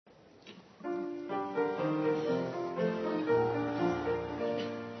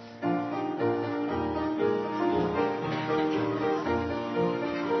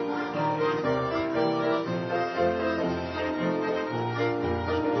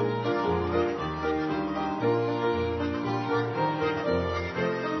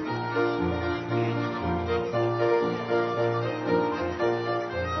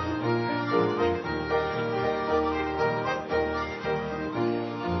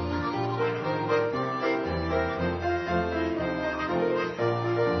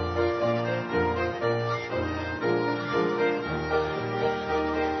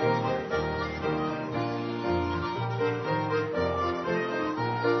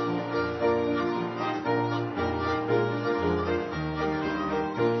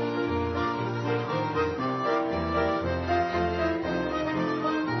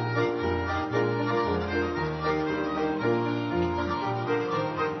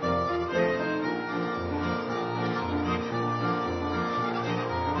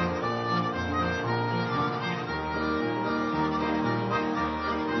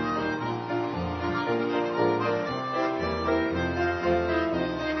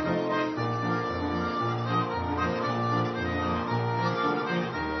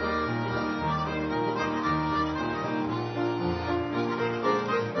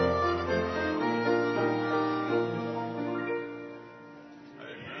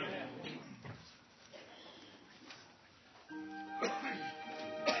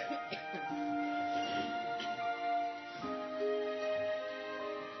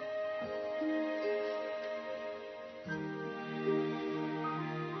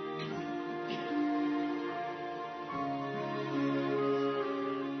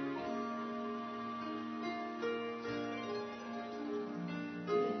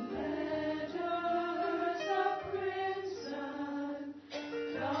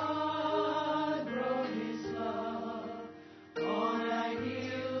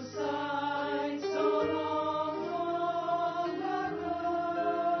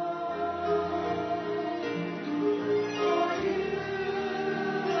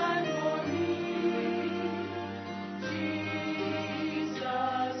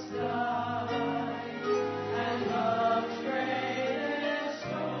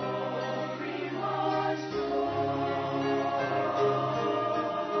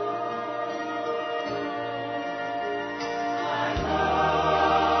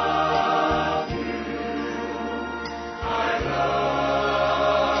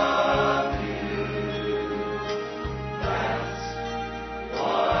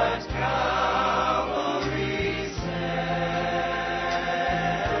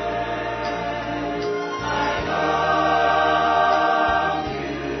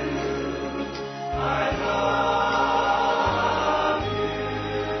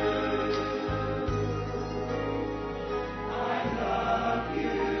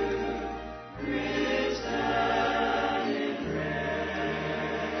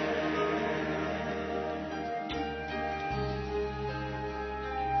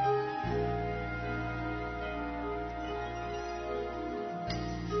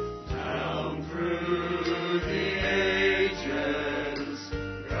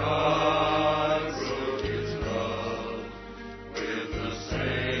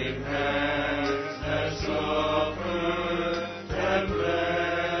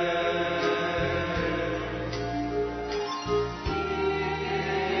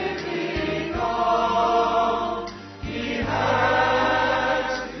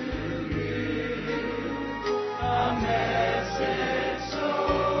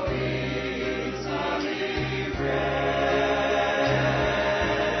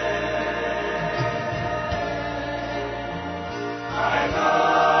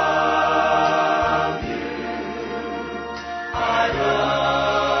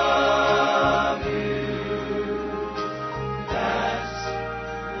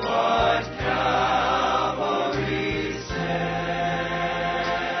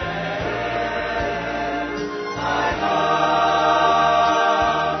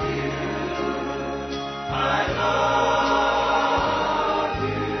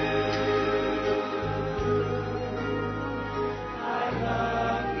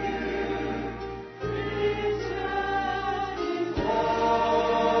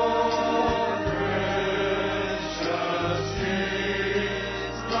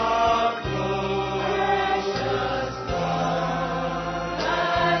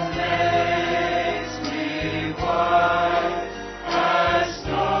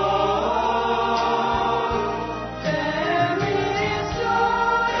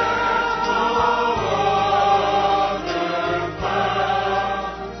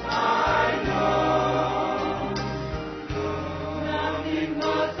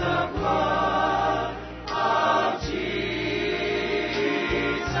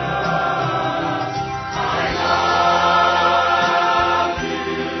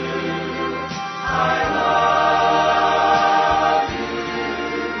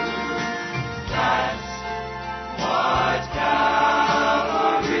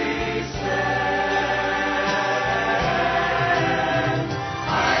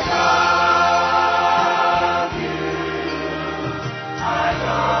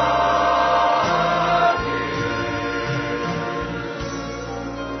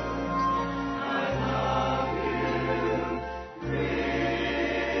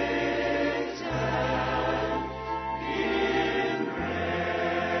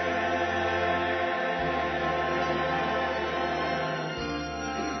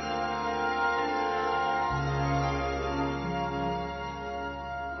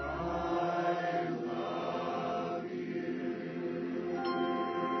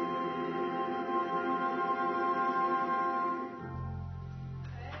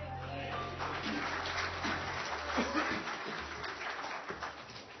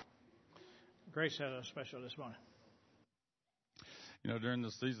Grace had a special this morning. You know, during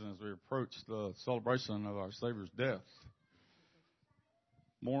this season, as we approach the celebration of our Savior's death,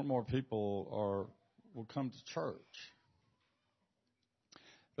 more and more people will come to church.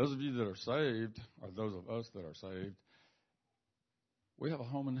 Those of you that are saved, or those of us that are saved, we have a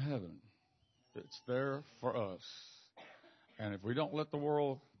home in heaven. It's there for us. And if we don't let the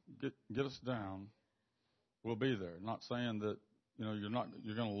world get us down, we'll be there. Not saying that, you know,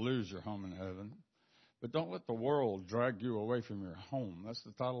 you're going to lose your home in heaven. But don't let the world drag you away from your home. That's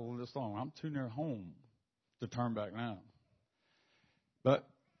the title of this song. I'm too near home to turn back now. But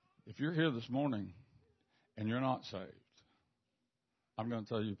if you're here this morning and you're not saved, I'm going to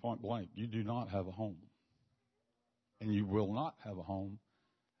tell you point blank, you do not have a home. And you will not have a home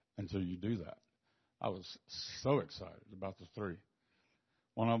until you do that. I was so excited about the three.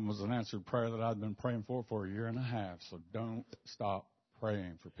 One of them was an answered prayer that I'd been praying for a year and a half. So don't stop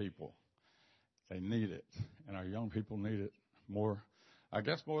praying for people. They need it. And our young people need it more, I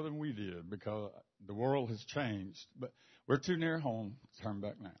guess more than we did, because the world has changed. But we're too near home to turn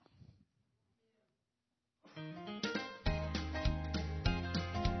back now.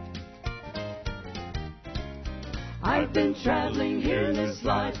 I've been traveling here in this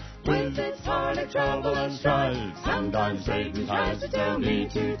life with its heartache, trouble, and strife. Sometimes Satan tries to tell me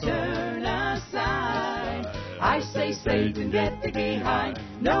to turn aside. I say, Satan, get thee behind.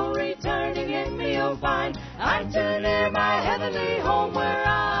 No returning in me you'll find. I'm too near my heavenly home where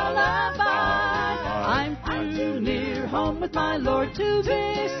I'll abide. I'm too near home with my Lord to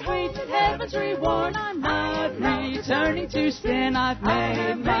this sweet heaven's reward. I'm not returning to sin. I've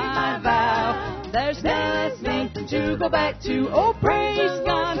made my vow. There's nothing to go back to. Oh, praise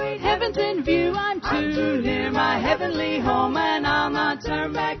God, heaven's in view. I'm too near my heavenly home, and I'll not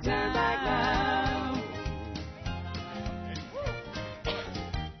turn back now.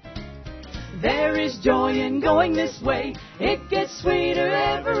 There is joy in going this way. It gets sweeter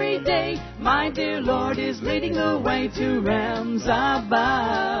every day. My dear Lord is leading the way to realms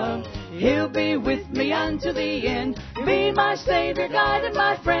above. He'll be with me unto the end. Be my Savior, guide, and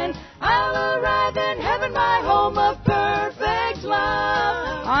my friend. I'll arrive in heaven, my home of perfect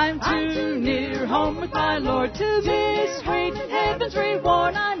love. I'm too near home with my Lord to this sweet heaven's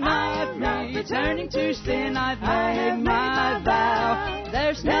reward. I'm not returning to sin. I've made my vow.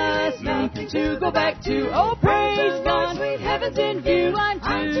 There's nothing to go back to. Oh, praise God, sweet heaven's in view. I'm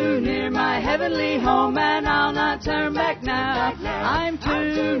too near my heavenly home, and I'll not turn back now. I'm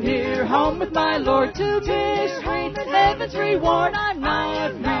too near home with my Lord to this sweet heaven's reward. I'm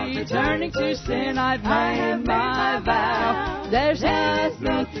not returning to sin. I've made my vow. There's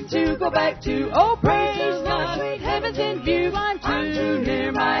nothing to go back to. Oh, praise God, sweet heaven's in view. I'm too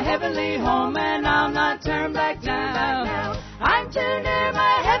near my heavenly home, and I'll not turn back now. I'm too near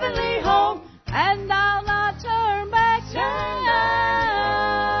my heavenly home, and I'll not turn back now.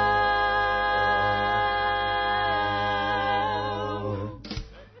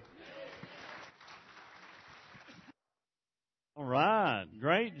 All right.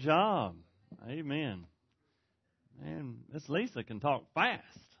 Great job. Amen. And Miss Lisa can talk fast.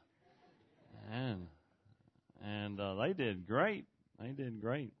 And they did great. They did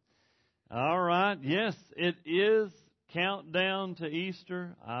great. All right. Yes, it is countdown to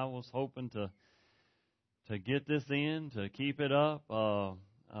Easter. I was hoping to get this in, to keep it up.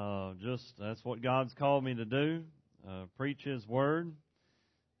 Just that's what God's called me to do, preach His Word.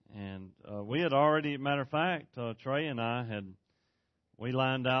 And we had already, matter of fact, Trey and I we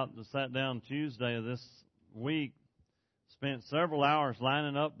lined out and sat down Tuesday of this week, spent several hours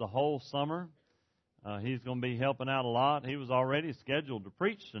lining up the whole summer. He's going to be helping out a lot. He was already scheduled to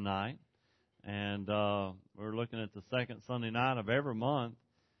preach tonight. And we're looking at the second Sunday night of every month,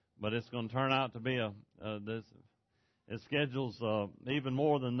 but it's going to turn out to be it schedules even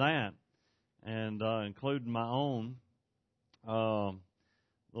more than that, and including my own. The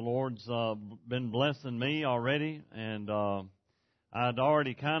Lord's been blessing me already, and I'd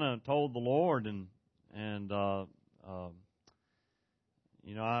already kind of told the Lord, and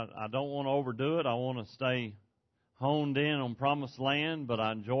you know, I don't want to overdo it. I want to stay honed in on promised land, but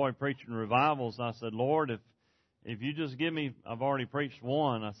I enjoy preaching revivals. I said, Lord, if you just give me, I've already preached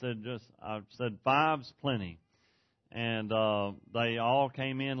one. I said 5's plenty, and they all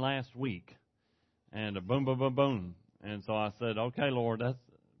came in last week, and boom, boom, boom, boom, and so I said, okay, Lord, that's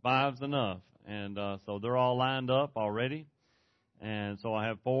 5's enough, and so they're all lined up already, and so I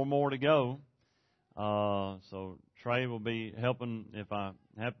have 4 more to go. So Trey will be helping if I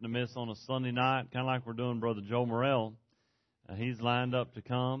happen to miss on a Sunday night, kind of like we're doing Brother Joe Morrell. He's lined up to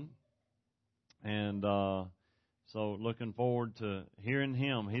come. And So looking forward to hearing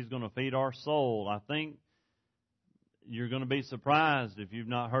him. He's going to feed our soul. I think you're going to be surprised if you've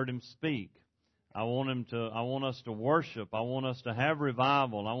not heard him speak. I want us to worship. I want us to have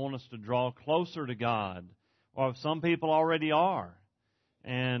revival. I want us to draw closer to God. Or some people already are.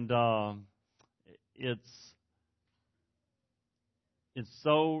 And it's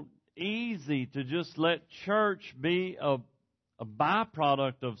so easy to just let church be a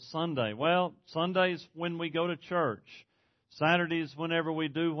byproduct of Sunday. Well, Sunday's when we go to church. Saturday's whenever we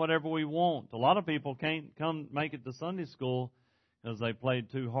do whatever we want. A lot of people can't come make it to Sunday school because they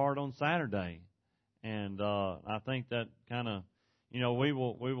played too hard on Saturday. And I think that kind of, we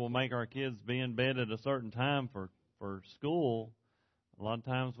will make our kids be in bed at a certain time for school. A lot of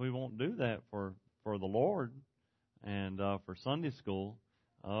times we won't do that for the Lord and for Sunday school.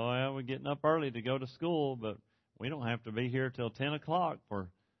 Oh, yeah, we're getting up early to go to school, but we don't have to be here till 10 o'clock for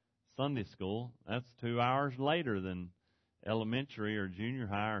Sunday school. That's 2 hours later than elementary or junior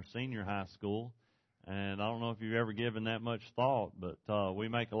high or senior high school. And I don't know if you've ever given that much thought, but we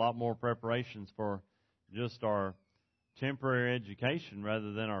make a lot more preparations for just our temporary education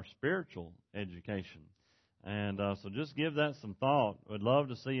rather than our spiritual education. And so just give that some thought. Would love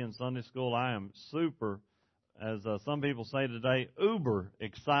to see you in Sunday school. I am super, as some people say today, uber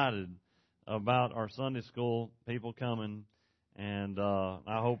excited about our Sunday school people coming. And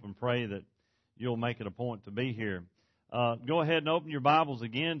I hope and pray that you'll make it a point to be here. Go ahead and open your Bibles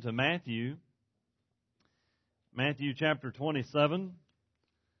again to Matthew chapter 27.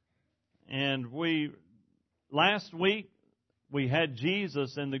 And last week we had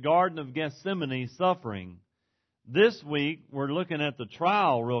Jesus in the Garden of Gethsemane suffering. This week we're looking at the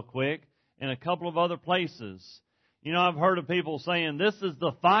trial real quick in a couple of other places. I've heard of people saying this is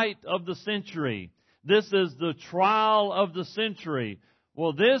the fight of the century. This is the trial of the century.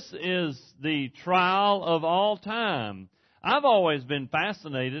 Well, this is the trial of all time. I've always been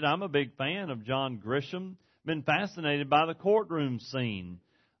fascinated. I'm a big fan of John Grisham. Been fascinated by the courtroom scene.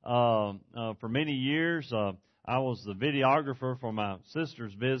 For many years, I was the videographer for my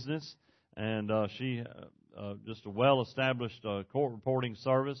sister's business, and she just a well-established court reporting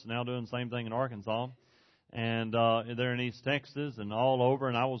service, now doing the same thing in Arkansas, and there in East Texas and all over,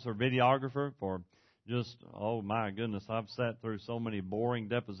 and I was her videographer for just, oh my goodness, I've sat through so many boring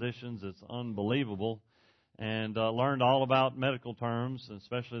depositions, it's unbelievable, and learned all about medical terms,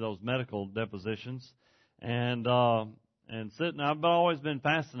 especially those medical depositions, and I've always been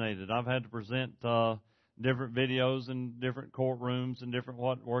fascinated. I've had to present different videos in different courtrooms and different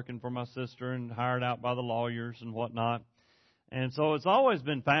working for my sister and hired out by the lawyers and whatnot. And so it's always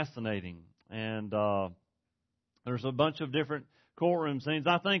been fascinating. And there's a bunch of different courtroom scenes.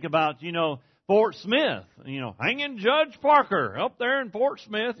 I think about, Fort Smith, hanging Judge Parker up there in Fort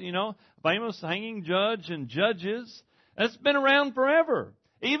Smith, famous hanging judge and judges. That's been around forever.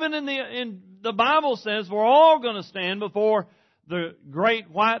 Even in the Bible says we're all going to stand before the great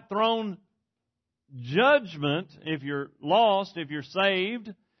white throne judgment. If you're lost, if you're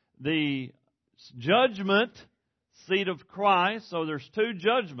saved, the judgment seat of Christ. So there's two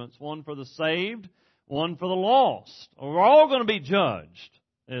judgments, one for the saved, one for the lost. We're all going to be judged,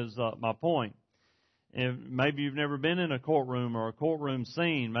 is my point. If maybe you've never been in a courtroom or a courtroom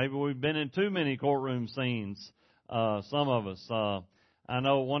scene. Maybe we've been in too many courtroom scenes, some of us. I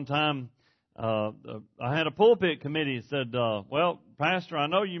know one time I had a pulpit committee that said, well, Pastor, I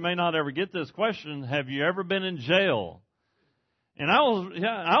know you may not ever get this question. Have you ever been in jail? And I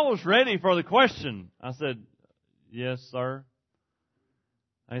was ready for the question. I said, yes, sir.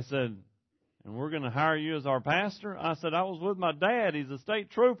 They said, and we're going to hire you as our pastor? I said, I was with my dad. He's a state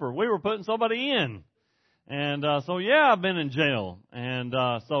trooper. We were putting somebody in. And so, yeah, I've been in jail. And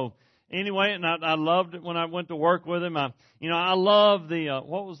so anyway, and I loved it when I went to work with him. I love the,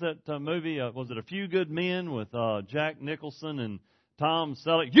 what was that movie? Was it A Few Good Men with Jack Nicholson and Tom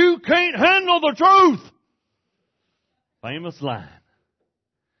Selleck? You can't handle the truth! Famous line.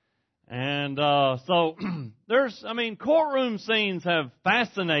 And so courtroom scenes have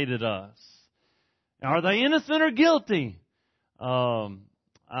fascinated us. Are they innocent or guilty?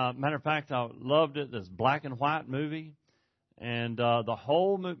 Matter of fact, I loved it, this black and white movie. And the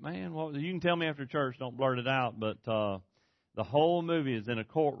whole movie, man, you can tell me after church, don't blurt it out, but the whole movie is in a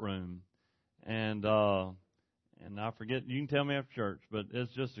courtroom. And I forget, you can tell me after church, but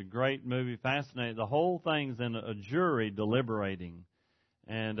it's just a great movie, fascinating. The whole thing's in a jury deliberating.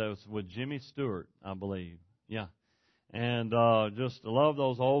 And it was with Jimmy Stewart, I believe. Yeah. And just love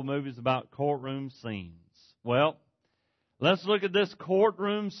those old movies about courtroom scenes. Well, let's look at this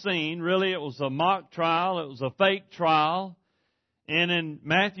courtroom scene. Really, it was a mock trial. It was a fake trial And in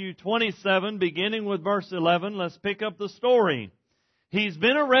Matthew 27, beginning with verse 11, let's pick up the story. He's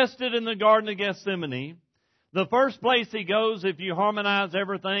been arrested in the Garden of Gethsemane. The first place he goes, if you harmonize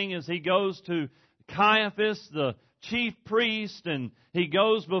everything, is he goes to Caiaphas, the chief priest, and he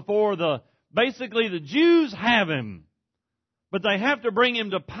goes before basically the Jews have him. But they have to bring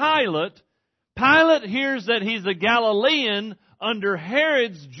him to Pilate. Pilate hears that he's a Galilean under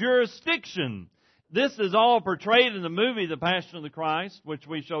Herod's jurisdiction. This is all portrayed in the movie The Passion of the Christ, which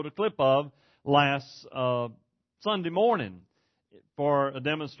we showed a clip of last Sunday morning for a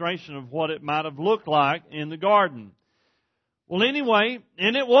demonstration of what it might have looked like in the garden. Well, anyway,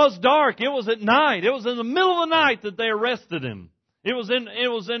 and it was dark. It was at night. It was in the middle of the night that they arrested him. It was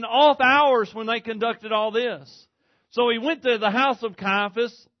in off hours when they conducted all this. So he went to the house of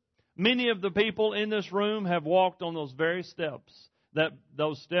Caiaphas. Many of the people in this room have walked on those very steps.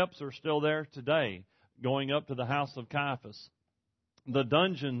 Those steps are still there today, going up to the house of Caiaphas. The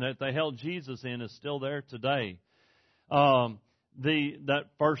dungeon that they held Jesus in is still there today. That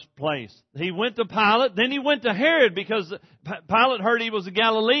first place. He went to Pilate, then he went to Herod because Pilate heard he was a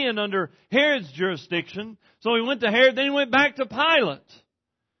Galilean under Herod's jurisdiction. So he went to Herod, then he went back to Pilate.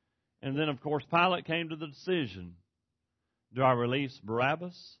 And then, of course, Pilate came to the decision. Do I release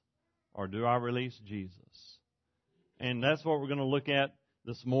Barabbas or do I release Jesus? And that's what we're going to look at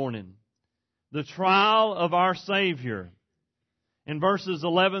this morning. The trial of our Savior. In verses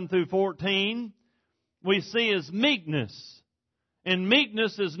 11 through 14, we see His meekness. And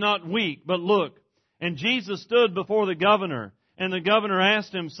meekness is not weak, but look. And Jesus stood before the governor, and the governor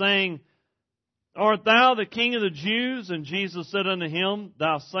asked him, saying, Art thou the King of the Jews? And Jesus said unto him,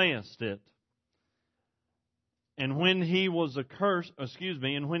 Thou sayest it. And when he was accused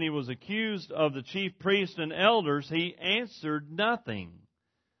of the chief priests and elders, he answered nothing.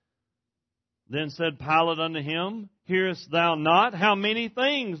 Then said Pilate unto him, Hearest thou not how many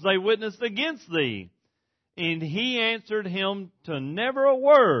things they witnessed against thee? And he answered him to never a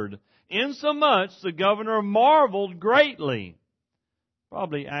word, insomuch the governor marveled greatly,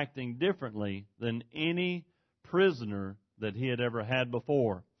 probably acting differently than any prisoner that he had ever had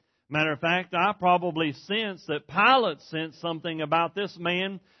before. Matter of fact, I probably sense that Pilate sensed something about this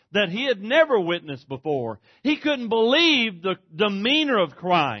man that he had never witnessed before. He couldn't believe the demeanor of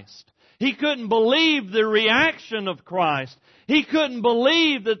Christ. He couldn't believe the reaction of Christ. He couldn't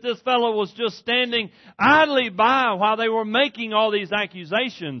believe that this fellow was just standing idly by while they were making all these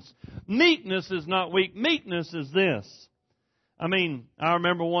accusations. Meekness is not weak. Meekness is this. I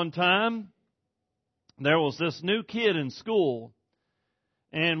remember one time there was this new kid in school,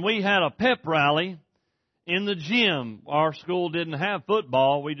 and we had a pep rally in the gym. Our school didn't have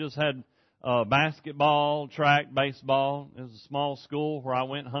football. We just had basketball, track, baseball. It was a small school where I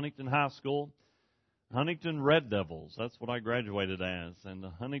went, Huntington High School. Huntington Red Devils. That's what I graduated as, and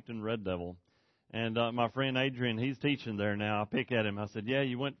the Huntington Red Devil. And my friend Adrian, he's teaching there now. I pick at him. I said, yeah,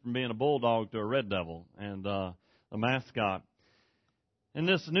 you went from being a bulldog to a red devil, and a mascot. And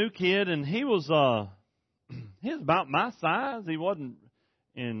this new kid, and he was about my size. He wasn't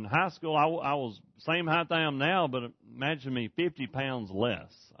in high school. I was same height I am now, but imagine me 50 pounds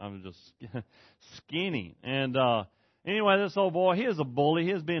less. I was just skinny. And anyway, this old boy, he was a bully.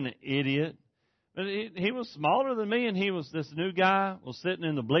 He was being an idiot. But he was smaller than me, and this new guy was sitting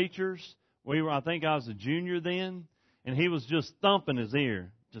in the bleachers. I think I was a junior then, and he was just thumping his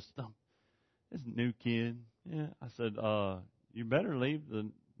ear. Just thump. This new kid. Yeah. I said, you better leave the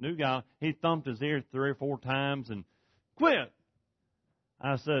new guy. He thumped his ear 3 or 4 times and quit.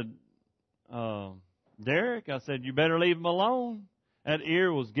 I said, Derek, I said, you better leave him alone. That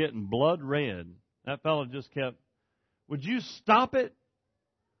ear was getting blood red. That fellow just kept, would you stop it?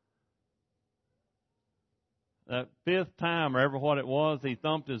 That 5th time, or ever what it was, he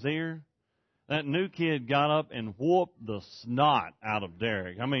thumped his ear. That new kid got up and whooped the snot out of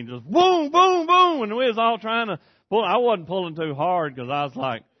Derek. Just boom, boom, boom. And we was all trying to pull. I wasn't pulling too hard because I was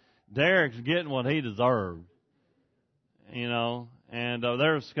like, Derek's getting what he deserved. And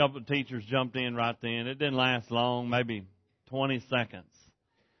there was a couple of teachers jumped in right then. It didn't last long, maybe 20 seconds.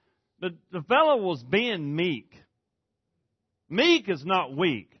 But the fellow was being meek. Meek is not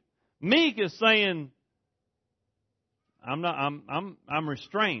weak. Meek is saying, I'm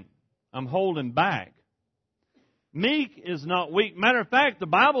restrained. I'm holding back. Meek is not weak. Matter of fact, the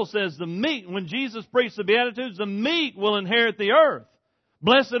Bible says the meek, when Jesus preached the Beatitudes, the meek will inherit the earth.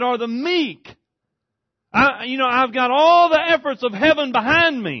 Blessed are the meek. I've got all the efforts of heaven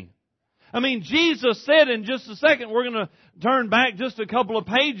behind me. Jesus said in just a second, we're going to turn back just a couple of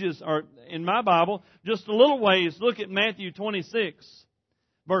pages, or in my Bible, just a little ways. Look at Matthew 26,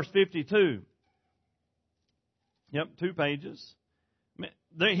 verse 52. Yep, 2 pages.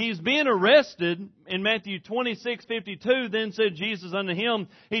 He's being arrested in Matthew 26:52. Then said Jesus unto him,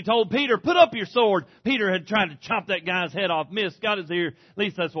 he told Peter, put up your sword. Peter had tried to chop that guy's head off, missed, got his ear. At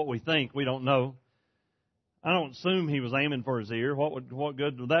least that's what we think. We don't know. I don't assume he was aiming for his ear. What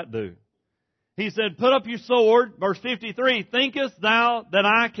good would that do? He said, put up your sword. Verse 53, thinkest thou that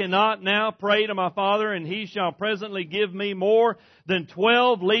I cannot now pray to my Father, and He shall presently give me more than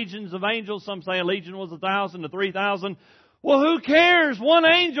 12 legions of angels? Some say a legion was 1,000 to 3,000. Well, who cares? One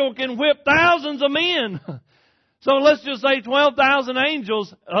angel can whip thousands of men. So let's just say 12,000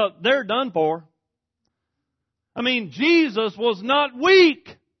 angels, they're done for. I mean, Jesus was not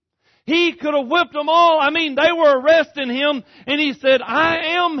weak. He could have whipped them all. I mean, they were arresting Him, and He said,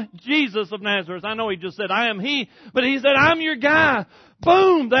 I am Jesus of Nazareth. I know He just said, I am He, but He said, I'm your guy.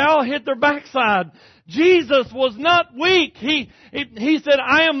 Boom! They all hit their backside. Jesus was not weak. He said,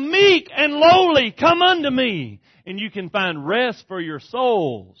 I am meek and lowly. Come unto me, and you can find rest for your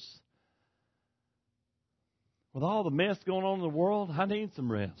souls. With all the mess going on in the world, I need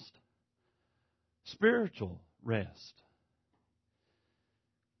some rest. Spiritual rest.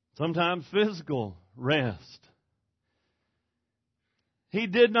 Sometimes physical rest. He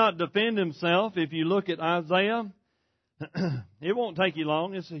did not defend Himself. If you look at Isaiah, it won't take you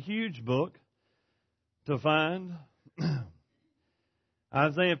long. It's a huge book to find.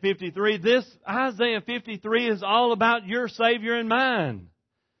 Isaiah 53. This Isaiah 53 is all about your Savior and mine.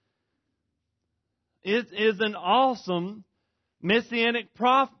 It is an awesome messianic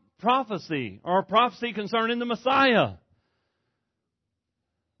prophecy, or prophecy concerning the Messiah.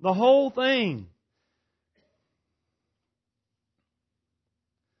 The whole thing.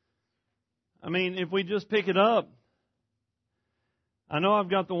 I mean, if we just pick it up, I know I've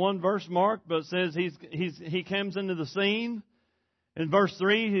got the one verse marked, but it says he comes into the scene. In verse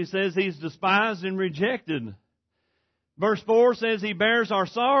 3, he says He's despised and rejected. Verse 4 says He bears our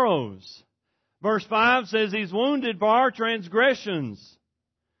sorrows. Verse 5 says He's wounded for our transgressions.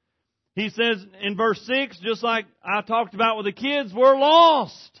 He says in verse 6, just like I talked about with the kids, we're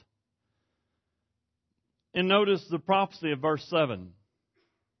lost. And notice the prophecy of verse 7.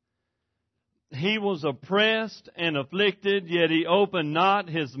 He was oppressed and afflicted, yet He opened not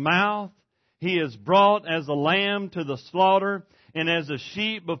His mouth. He is brought as a lamb to the slaughter, and as a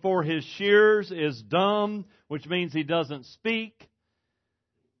sheep before his shearers is dumb, which means he doesn't speak.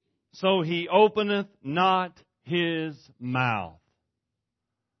 So He openeth not His mouth.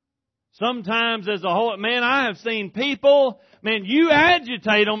 Sometimes as a whole, man, I have seen people, man, you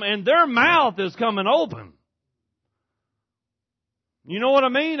agitate them and their mouth is coming open. You know what I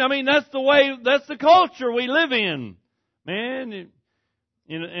mean? I mean, that's the culture we live in. Man,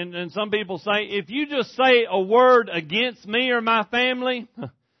 and some people say, if you just say a word against me or my family,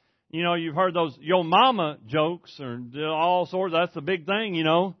 you know, you've heard those yo mama jokes or all sorts, that's the big thing, you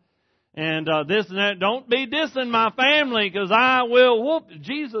know. And this and that, don't be dissing my family because I will whoop.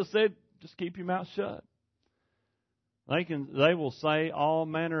 Jesus said, just keep your mouth shut. They will say all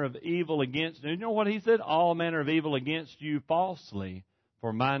manner of evil against you. You know what He said? All manner of evil against you falsely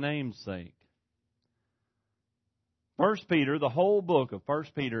for my name's sake. 1 Peter, the whole book of 1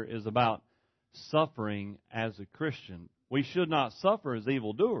 Peter is about suffering as a Christian. We should not suffer as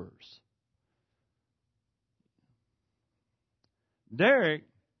evildoers. Derek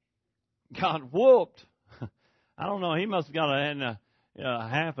got whooped. I don't know, he must have got a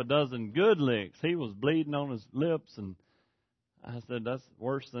half a dozen good licks. He was bleeding on his lips, and I said, that's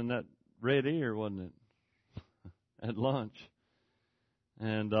worse than that red ear, wasn't it? At lunch.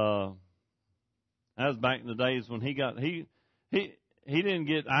 And that was back in the days when he didn't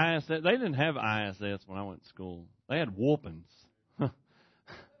get ISS. They didn't have ISS when I went to school. They had whoopings.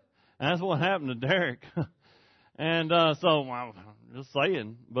 That's what happened to Derek. And so I'm just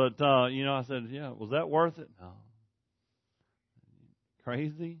saying. But you know, I said, yeah, was that worth it? No.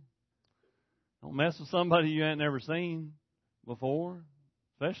 Crazy. Don't mess with somebody you ain't never seen before,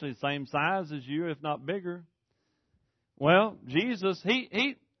 especially the same size as you, if not bigger. Well, Jesus,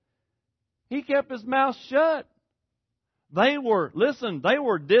 he kept his mouth shut. They were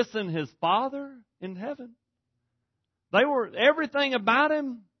dissing His Father in heaven. They were, everything about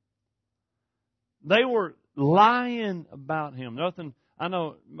Him, they were lying about Him. Nothing, I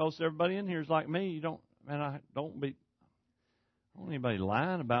know most everybody in here is like me. I don't want anybody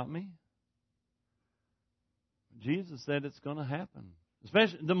lying about me. Jesus said it's going to happen.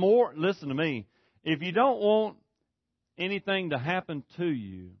 Especially listen to me, if you don't want anything to happen to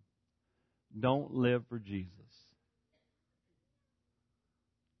you, don't live for Jesus.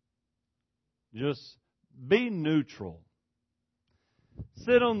 Just be neutral.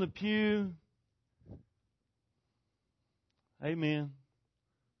 Sit on the pew. Amen.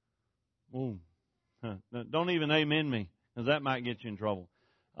 Ooh. Don't even amen me, because that might get you in trouble.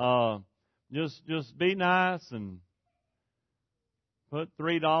 Just be nice and put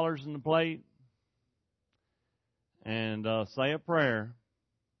 $3 in the plate and say a prayer.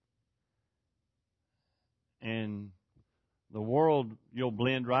 And the world, you'll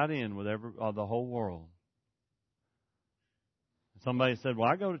blend right in with the whole world. Somebody said, well,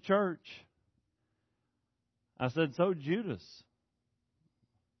 I go to church. I said, so Judas.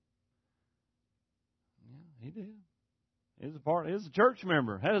 Yeah, he did. He was a church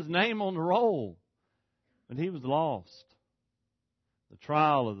member, had his name on the roll, but he was lost. The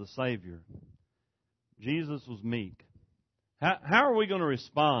trial of the Savior. Jesus was meek. How are we going to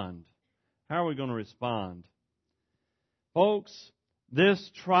respond? How are we going to respond? Folks,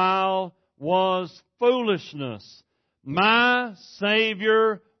 this trial was foolishness. My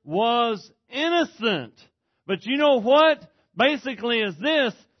Savior was innocent. But you know what? Basically is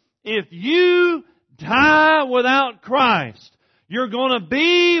this: if you die without Christ, you're going to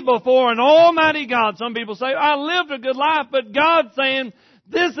be before an almighty God. Some people say, I lived a good life, but God's saying,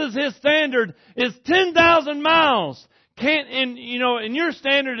 this is His standard, is 10,000 miles. And your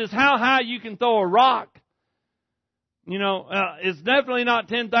standard is how high you can throw a rock. It's definitely not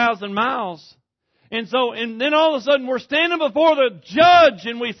 10,000 miles. And then all of a sudden we're standing before the judge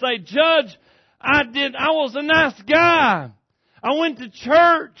and we say, Judge, I was a nice guy. I went to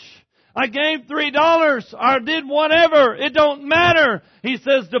church. I gave $3. I did whatever. It don't matter. He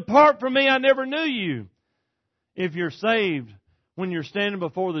says, depart from me. I never knew you. If you're saved, when you're standing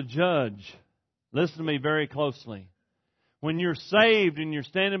before the judge, listen to me very closely. When you're saved and you're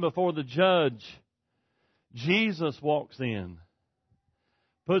standing before the judge, Jesus walks in,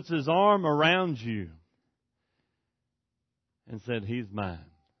 puts His arm around you, and said, He's mine.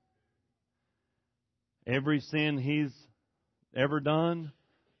 Every sin He's ever done,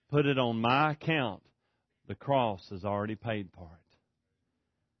 put it on my account. The cross has already paid for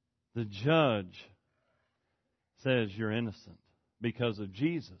it. The judge says you're innocent because of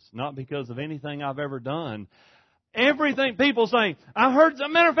Jesus, not because of anything I've ever done. Everything people say, as a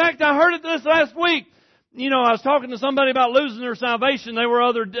matter of fact, I heard it this last week. I was talking to somebody about losing their salvation. They were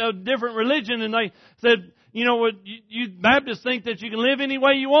other different religion, and they said, you Baptists think that you can live any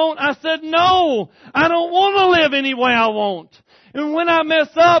way you want? I said, no, I don't want to live any way I want. And when I mess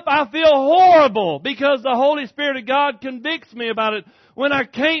up, I feel horrible because the Holy Spirit of God convicts me about it. When I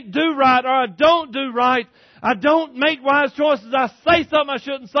can't do right or I don't do right, I don't make wise choices. I say something I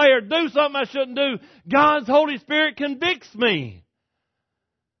shouldn't say or do something I shouldn't do. God's Holy Spirit convicts me.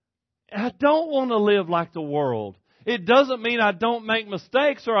 I don't want to live like the world. It doesn't mean I don't make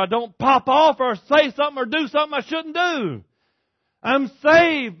mistakes or I don't pop off or say something or do something I shouldn't do. I'm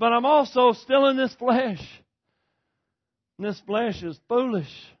saved, but I'm also still in this flesh. And this flesh is foolish.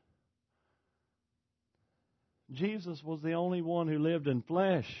 Jesus was the only one who lived in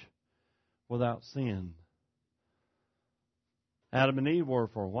flesh without sin. Adam and Eve were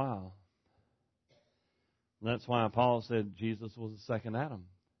for a while. And that's why Paul said Jesus was the second Adam.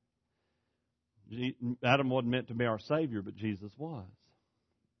 Adam wasn't meant to be our Savior, but Jesus was.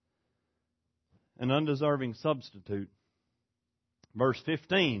 An undeserving substitute. Verse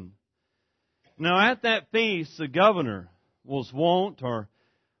 15. Now at that feast, the governor was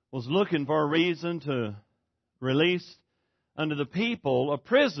looking for a reason to release unto the people a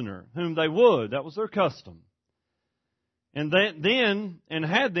prisoner whom they would. That was their custom. And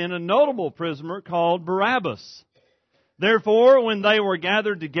had then a notable prisoner called Barabbas. Therefore, when they were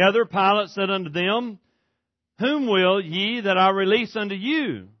gathered together, Pilate said unto them, Whom will ye that I release unto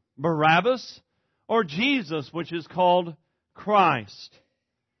you, Barabbas or Jesus, which is called Christ?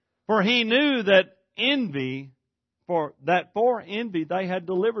 For he knew that for envy they had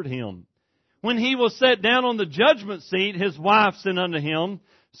delivered him. When he was set down on the judgment seat, his wife sent unto him,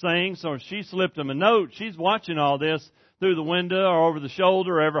 saying, so she slipped him a note. She's watching all this through the window or over the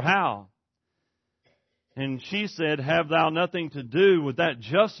shoulder or ever how. And she said, Have thou nothing to do with that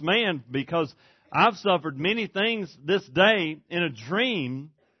just man, because I've suffered many things this day in a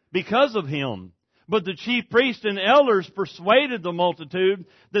dream because of him. But the chief priests and elders persuaded the multitude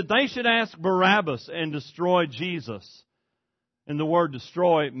that they should ask Barabbas and destroy Jesus. And the word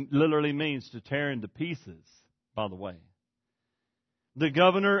destroy literally means to tear into pieces, by the way. The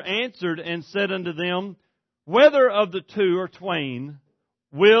governor answered and said unto them, Whether of the two or twain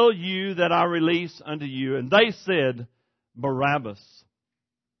will you that I release unto you? And they said, Barabbas.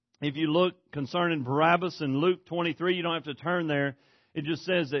 If you look concerning Barabbas in Luke 23, you don't have to turn there. It just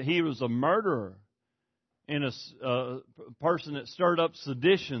says that he was a murderer and a person that stirred up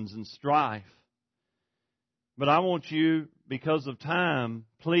seditions and strife. But I want you, because of time,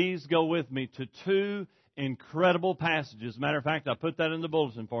 please go with me to two incredible passages. Matter of fact, I put that in the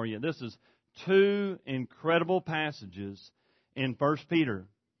bulletin for you. This is two incredible passages in 1 Peter.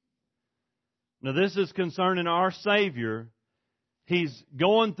 Now, this is concerning our Savior. He's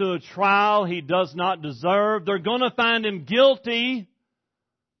going through a trial he does not deserve. They're going to find him guilty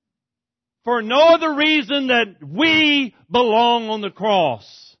for no other reason that we belong on the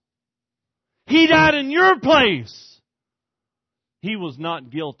cross. He died in your place. He was not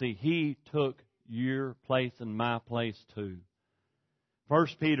guilty. He took your place and my place too. 1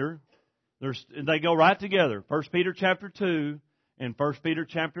 Peter, they go right together. 1 Peter chapter 2 and 1 Peter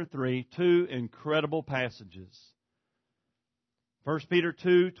chapter 3, two incredible passages. 1 Peter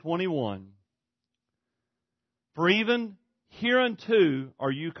 2:21. For even hereunto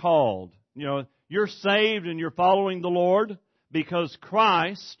are you called. You know, you're saved and you're following the Lord because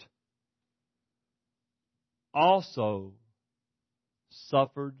Christ also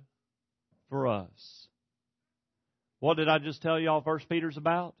suffered for us. What did I just tell y'all 1 Peter's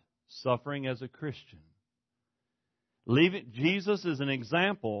about? Suffering as a Christian. Jesus is an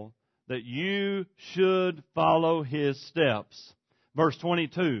example that you should follow His steps. Verse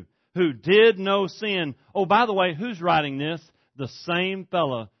 22, who did no sin. Oh, by the way, who's writing this? The same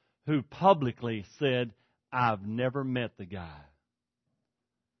fellow who publicly said, I've never met the guy.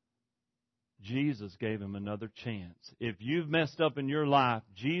 Jesus gave him another chance. If you've messed up in your life,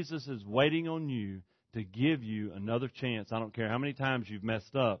 Jesus is waiting on you to give you another chance. I don't care how many times you've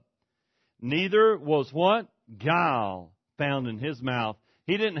messed up. Neither was what? Guile found in His mouth.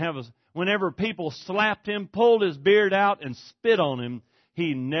 He didn't have whenever people slapped Him, pulled His beard out, and spit on Him,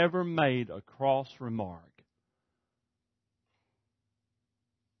 He never made a cross remark.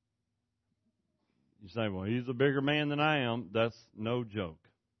 You say, well, He's a bigger man than I am. That's no joke.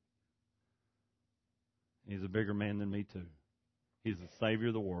 He's a bigger man than me too. He's the Savior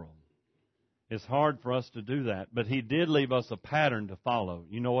of the world. It's hard for us to do that, but He did leave us a pattern to follow.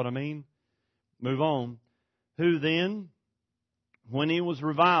 You know what I mean? Move on. Who then, when He was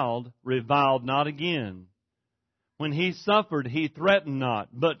reviled not again. When He suffered, He threatened not,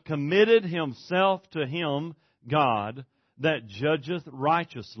 but committed Himself to Him, God, that judgeth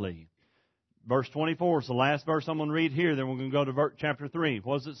righteously. Verse 24 is the last verse I'm going to read here. Then we're going to go to chapter 3.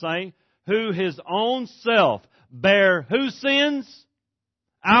 What does it say? Who His own self bare whose sins?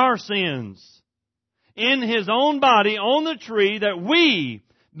 Our sins. In His own body on the tree, that we,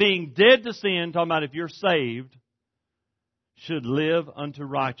 being dead to sin, talking about if you're saved, should live unto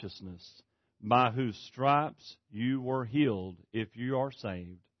righteousness, by whose stripes you were healed, if you are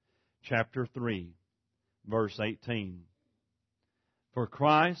saved. Chapter 3, verse 18. For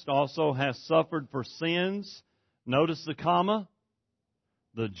Christ also has suffered for sins, notice the comma,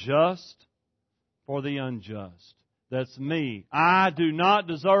 the just for the unjust. That's me. I do not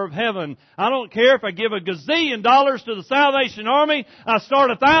deserve heaven. I don't care if I give $1 gazillion to the Salvation Army, I start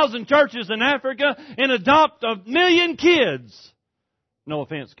 1,000 churches in Africa, and adopt 1 million kids. No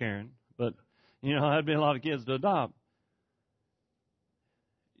offense, Karen, but, that'd be a lot of kids to adopt.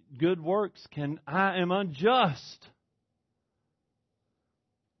 Good works I am unjust.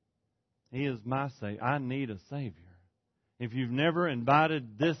 He is my Savior. I need a Savior. If you've never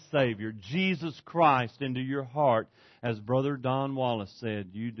invited this Savior, Jesus Christ, into your heart, as Brother Don Wallace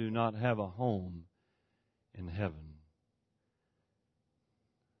said, you do not have a home in heaven.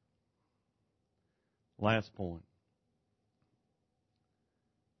 Last point.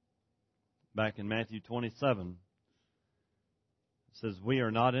 Back in Matthew 27, it says, we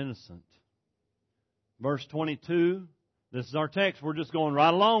are not innocent. Verse 22, this is our text. We're just going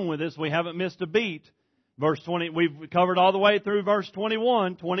right along with this. We haven't missed a beat. Verse 20, we've covered all the way through verse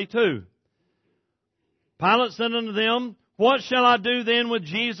 21, 22. Pilate said unto them, what shall I do then with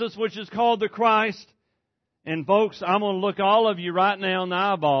Jesus, which is called the Christ? And folks, I'm going to look all of you right now in the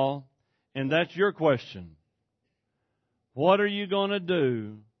eyeball, and that's your question. What are you going to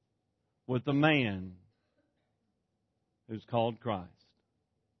do with the man who's called Christ?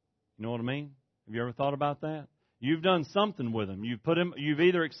 You know what I mean? Have you ever thought about that? You've done something with him. You've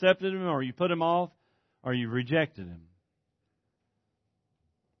either accepted him, or you put him off, or you rejected him.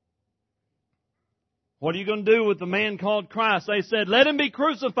 What are you going to do with the man called Christ? They said, let him be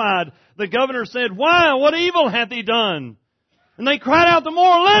crucified. The governor said, why? What evil hath he done? And they cried out the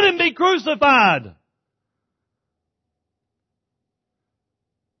more, let him be crucified.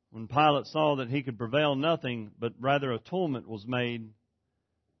 When Pilate saw that he could prevail nothing, but rather a tumult was made,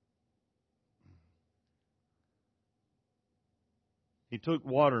 he took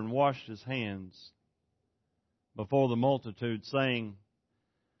water and washed his hands before the multitude, saying,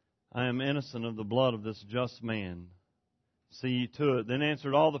 I am innocent of the blood of this just man. See ye to it. Then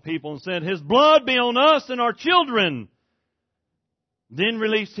answered all the people and said, His blood be on us and our children. Then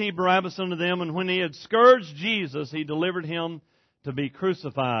released he Barabbas unto them, and when he had scourged Jesus, he delivered him to be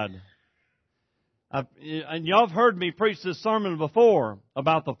crucified. And y'all have heard me preach this sermon before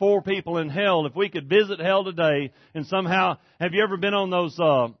about the 4 people in hell. If we could visit hell today and somehow, have you ever been on those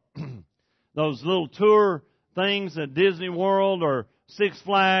those little tour things at Disney World or Six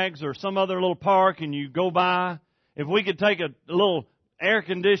Flags or some other little park and you go by? If we could take a little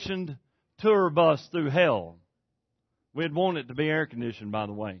air-conditioned tour bus through hell, we'd want it to be air-conditioned, by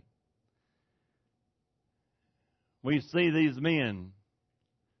the way. We see these men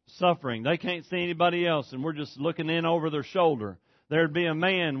suffering. They can't see anybody else, and we're just looking in over their shoulder. There'd be a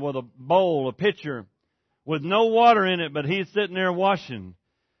man with a bowl, a pitcher, with no water in it, but he's sitting there washing.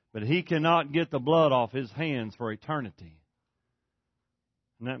 But he cannot get the blood off his hands for eternity.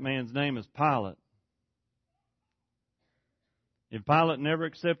 And that man's name is Pilate. If Pilate never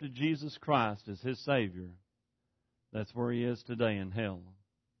accepted Jesus Christ as his Savior, that's where he is today, in hell.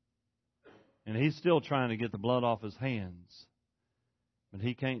 And he's still trying to get the blood off his hands. But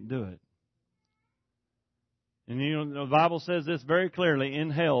he can't do it. And you know, the Bible says this very clearly. In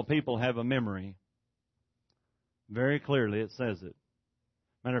hell, people have a memory. Very clearly it says it.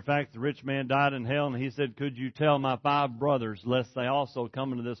 Matter of fact, the rich man died in hell, and he said, Could you tell my 5 brothers, lest they also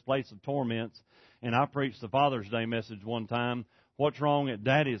come into this place of torments? And I preached the Father's Day message one time. What's wrong at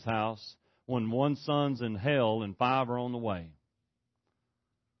Daddy's house when 1 son's in hell and 5 are on the way?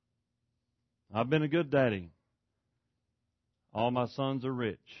 I've been a good daddy. All my sons are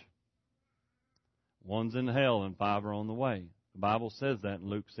rich. 1's in hell and 5 are on the way. The Bible says that in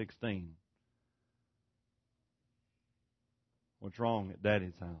Luke 16. What's wrong at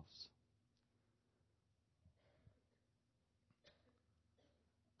Daddy's house?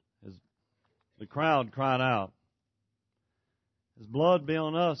 The crowd cried out, His blood be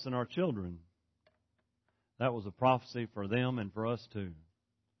on us and our children. That was a prophecy for them and for us too.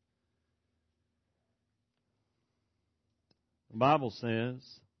 The Bible says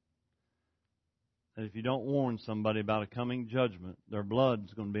that if you don't warn somebody about a coming judgment, their blood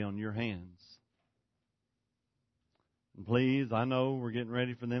is going to be on your hands. And please, I know we're getting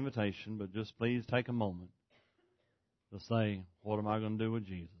ready for the invitation, but just please take a moment to say, what am I going to do with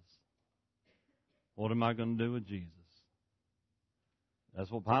Jesus? What am I going to do with Jesus?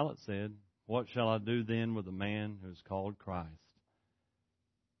 That's what Pilate said. What shall I do then with a man who is called Christ?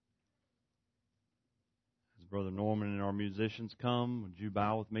 As Brother Norman and our musicians come, would you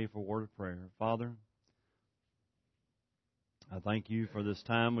bow with me for a word of prayer? Father, I thank you for this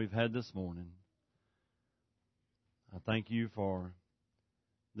time we've had this morning. I thank you for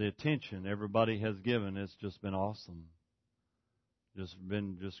the attention everybody has given. It's just been awesome. Just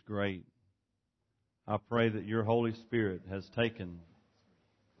great. I pray that your Holy Spirit has taken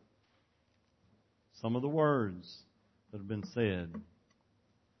some of the words that have been said,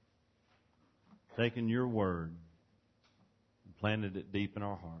 taken your word and planted it deep in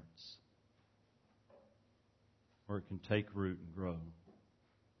our hearts where it can take root and grow.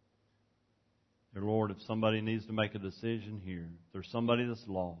 Dear Lord, if somebody needs to make a decision here, if there's somebody that's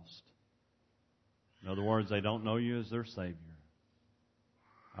lost, in other words, they don't know you as their Savior,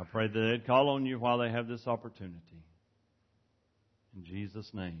 I pray that they'd call on you while they have this opportunity. In Jesus'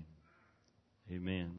 name, amen.